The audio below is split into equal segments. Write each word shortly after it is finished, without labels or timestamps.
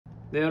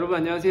네, 여러분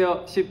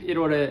안녕하세요.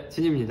 11월의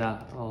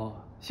진입니다.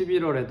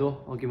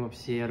 11월에도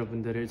어김없이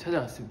여러분들을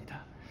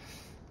찾아왔습니다.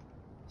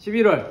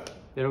 11월,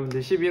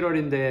 여러분들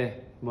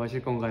 11월인데 뭐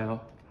하실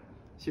건가요?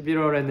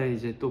 11월에는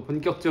이제 또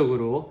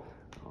본격적으로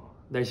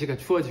날씨가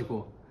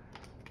추워지고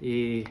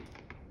이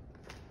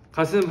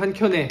가슴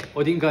한켠에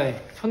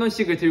어딘가에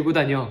 1,000원씩을 들고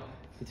다녀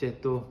이제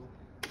또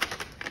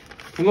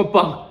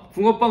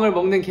붕어빵을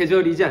먹는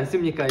계절이지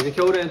않습니까? 이제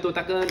겨울에는 또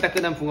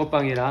따끈따끈한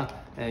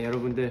붕어빵이라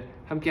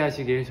여러분들 함께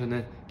하시길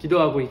저는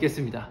기도하고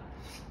있겠습니다.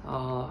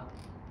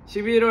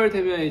 11월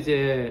되면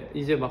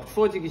이제 막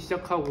추워지기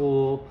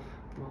시작하고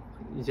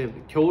이제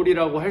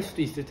겨울이라고 할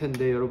수도 있을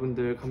텐데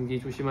여러분들 감기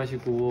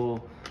조심하시고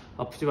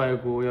아프지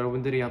말고,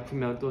 여러분들이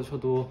아프면 또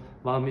저도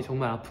마음이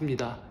정말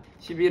아픕니다.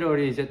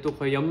 11월이 이제 또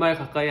거의 연말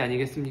가까이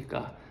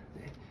아니겠습니까?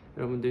 네,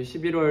 여러분들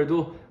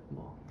 11월도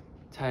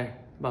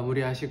잘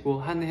마무리하시고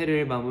한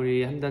해를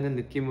마무리한다는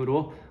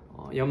느낌으로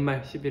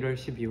연말 11월,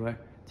 12월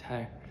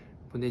잘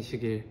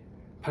보내시길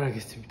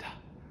바라겠습니다.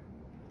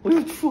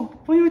 어휴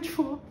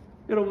추워.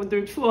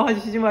 여러분들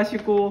추워하시지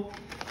마시고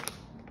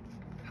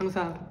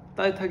항상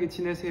따뜻하게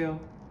지내세요.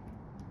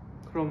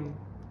 그럼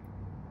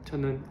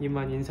저는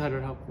이만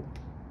인사를 하고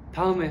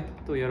다음에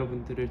또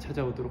여러분들을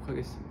찾아오도록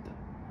하겠습니다.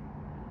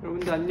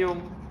 여러분들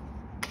안녕.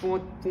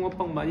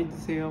 붕어빵 많이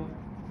드세요.